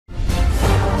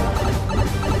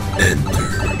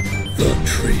The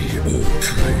tree, oh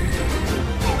tree.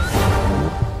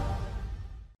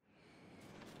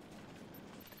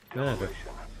 Yeah, okay.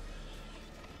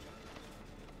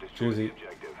 Juicy.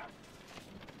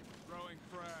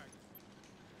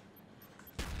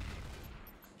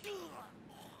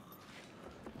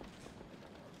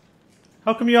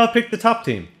 How come you all picked the top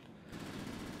team?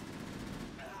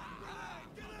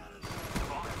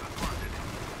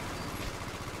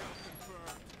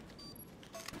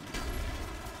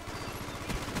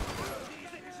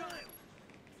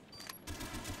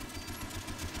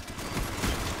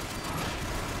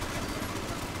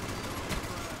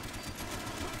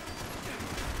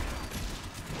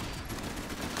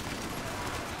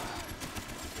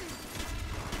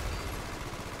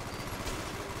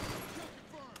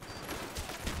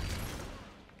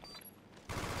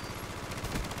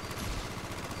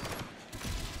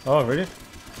 Oh, really?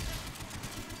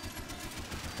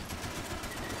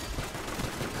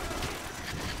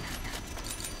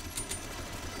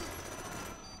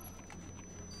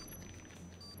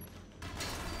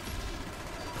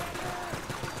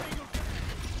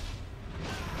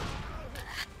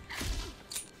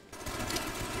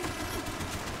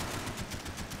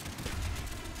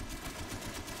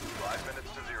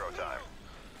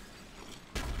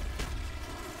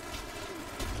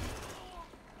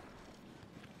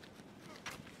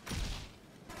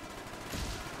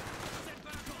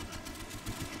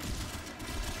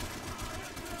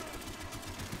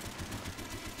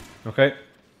 Okay.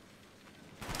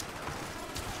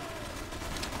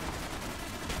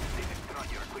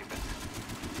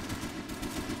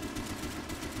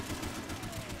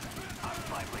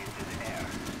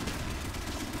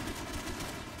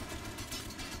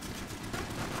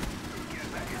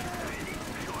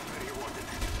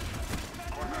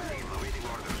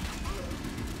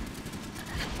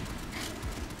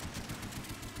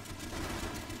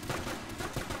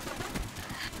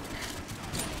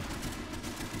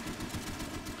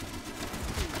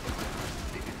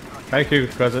 Thank you,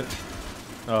 Crescent.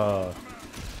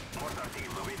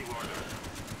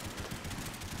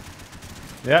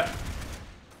 Yeah.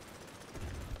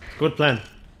 Good plan.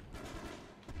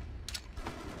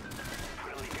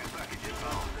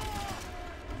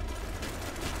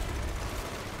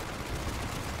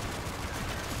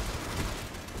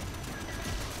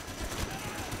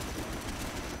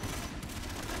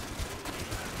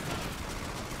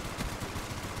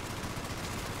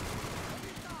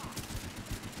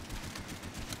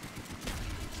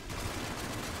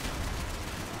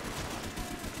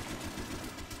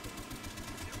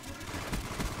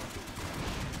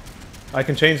 I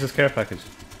can change this care package.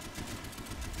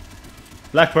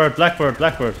 Blackbird, Blackbird,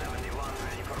 Blackbird.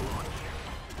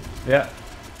 Yeah.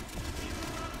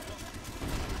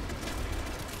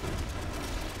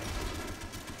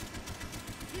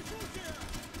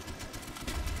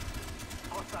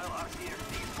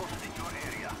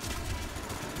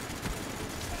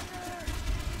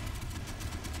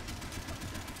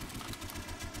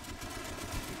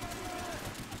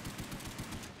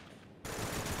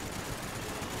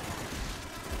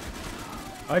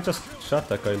 I just shot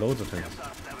that guy loads of times.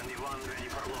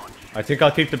 I think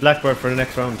I'll keep the Blackbird for the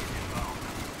next round.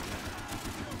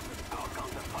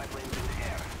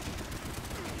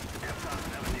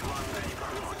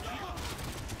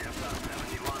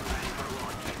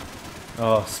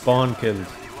 Oh, spawn killed.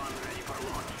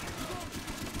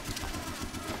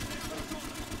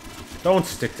 Don't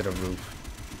stick to the roof.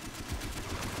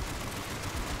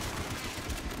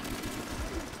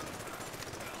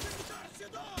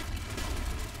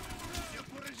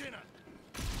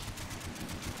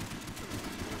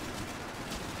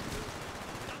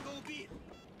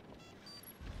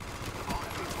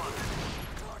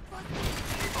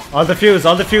 On the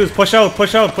fuse, push out,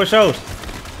 push out, push out.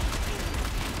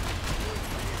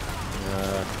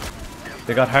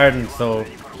 They got hardened, so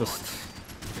just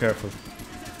be careful.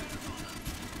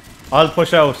 I'll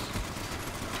push out.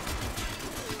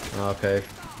 Okay.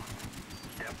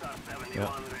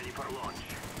 Yeah.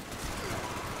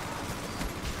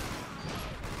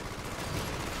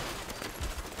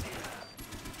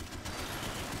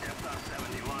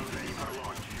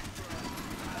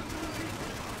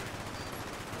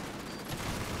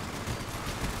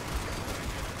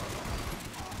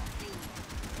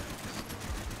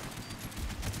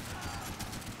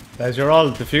 As you're all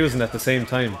defusing at the same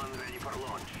time.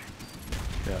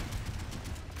 Yeah.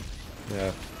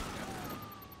 Yeah.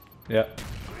 Yeah.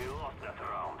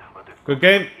 Good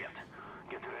game.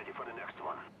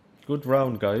 Good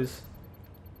round, guys.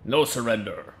 No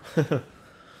surrender. Destroy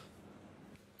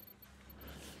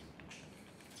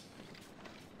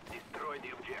the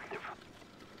objective.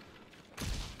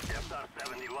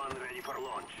 71 ready for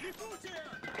launch.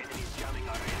 Enemies jamming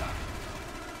our radar.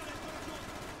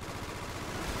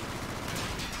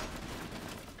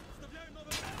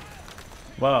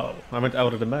 Wow, I went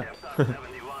out of the map.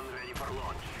 71 ready for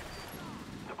launch.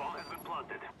 The bomb has been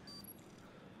planted.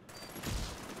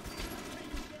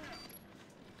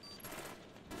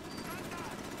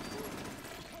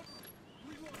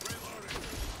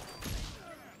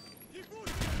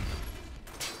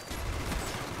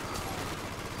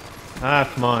 Ah,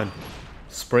 come on.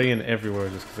 Spraying everywhere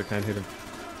just because I can't hit him.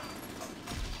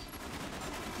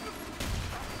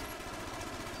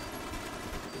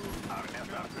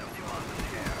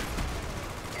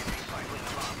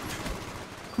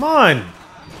 Come on!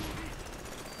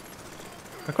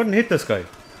 I couldn't hit this guy.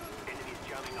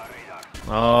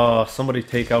 Oh, somebody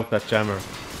take out that jammer.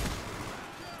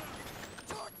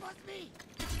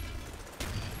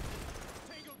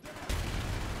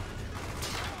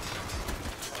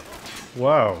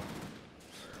 Wow.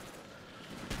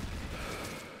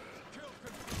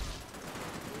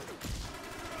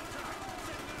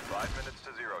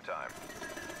 To 0 time.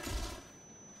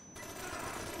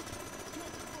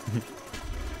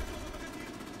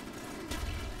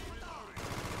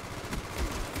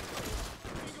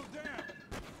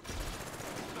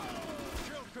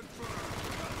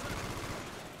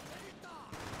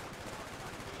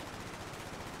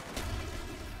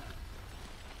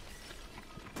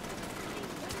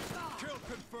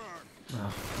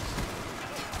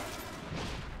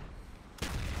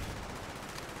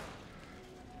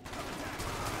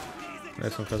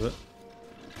 Nice one, cuz it.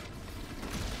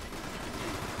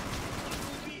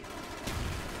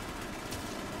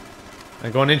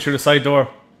 I'm going in through the side door.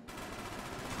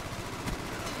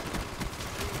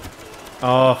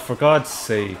 Oh, for God's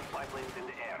sake.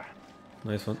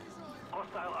 Nice one.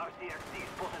 Hostile RCXD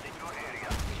spotted in your area.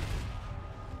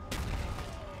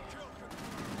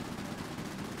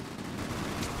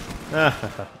 Ah,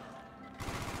 for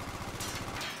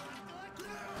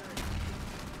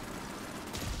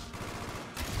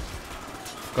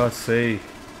God's sake.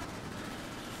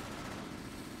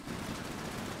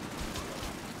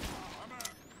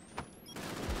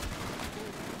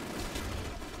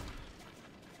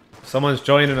 Someone's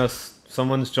joining us.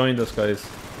 Someone's joined us, guys.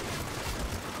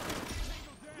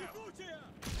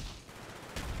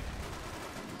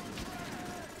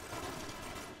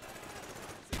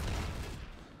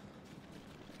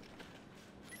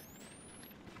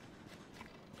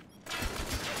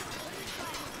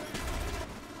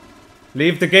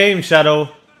 Leave the game, Shadow.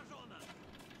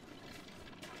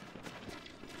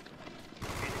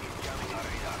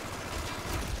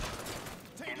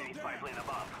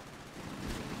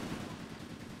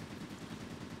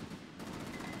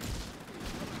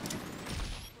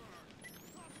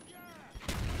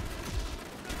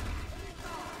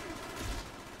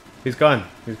 He's gone.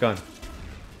 He's gone.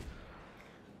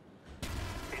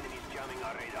 Enemies jamming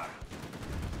our radar.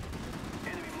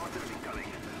 Enemy mortars incoming.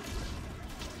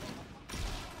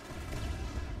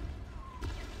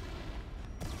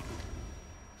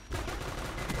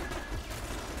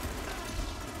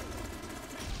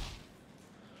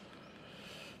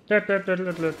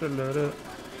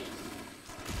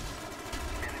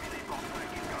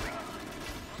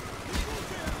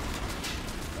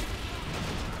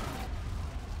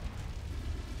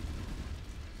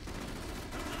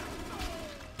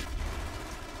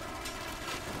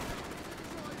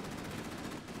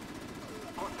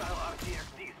 Hostile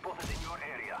RCXD spotted in your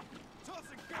area.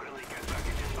 Friendly care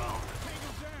package inbound.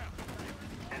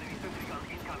 Enemy sentry gun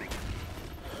incoming.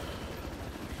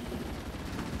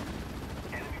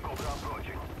 Enemy Cobra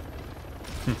approaching.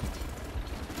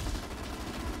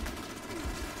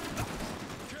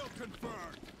 Kill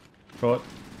confirmed. Throw it.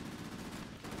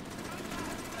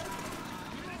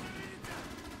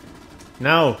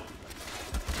 Now.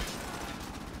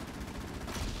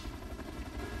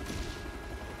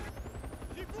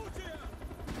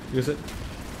 Use it.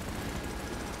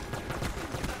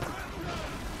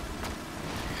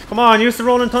 Come on, use the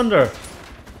Rolling Thunder.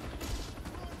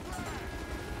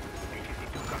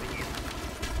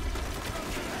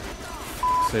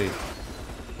 See.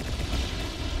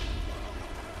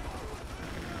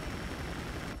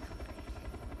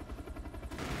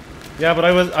 Yeah, but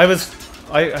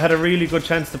I had a really good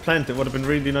chance to plant. It would have been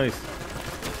really nice.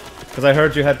 Because I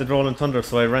heard you had the Rolling Thunder,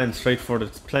 so I ran straight for the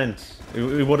plant.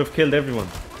 It would have killed everyone.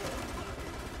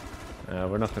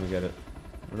 We're not going to get it.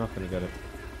 We're not going to get it.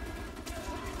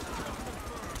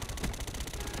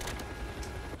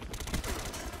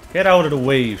 Get out of the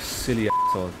way, you silly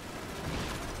asshole.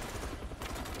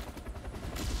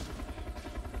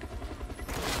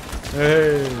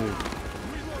 Hey.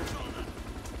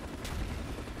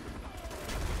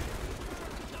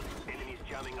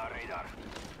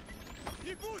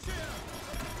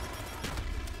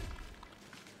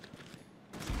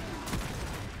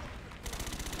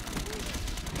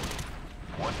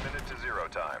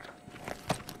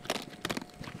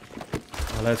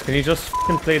 Oh, lads, can you just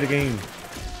fucking play the game?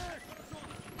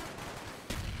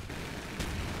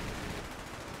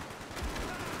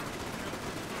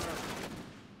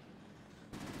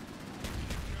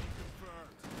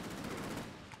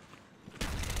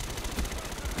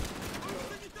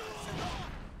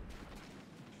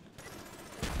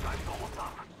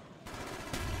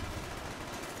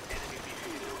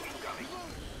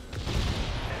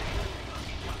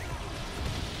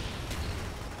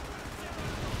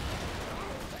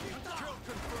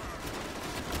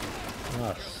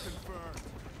 Nice.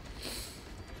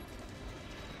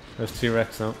 There's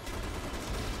T-Rex now.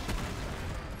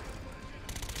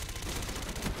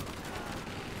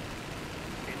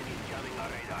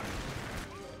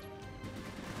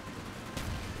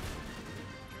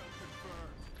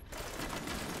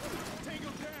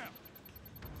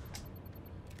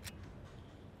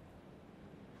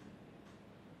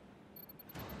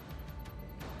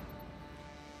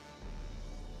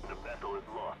 The battle is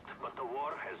lost, but the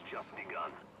war has just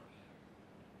begun.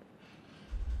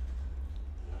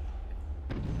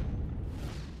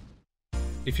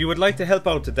 If you would like to help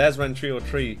out the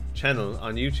Dazran303 channel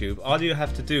on YouTube, all you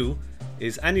have to do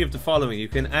is any of the following. You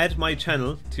can add my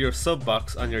channel to your sub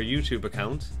box on your YouTube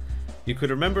account. You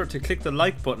could remember to click the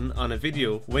like button on a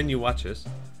video when you watch it.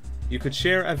 You could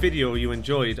share a video you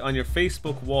enjoyed on your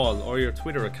Facebook wall or your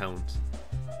Twitter account.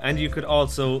 And you could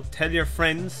also tell your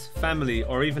friends, family,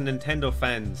 or even Nintendo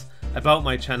fans about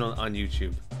my channel on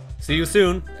YouTube. See you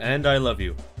soon, and I love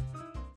you.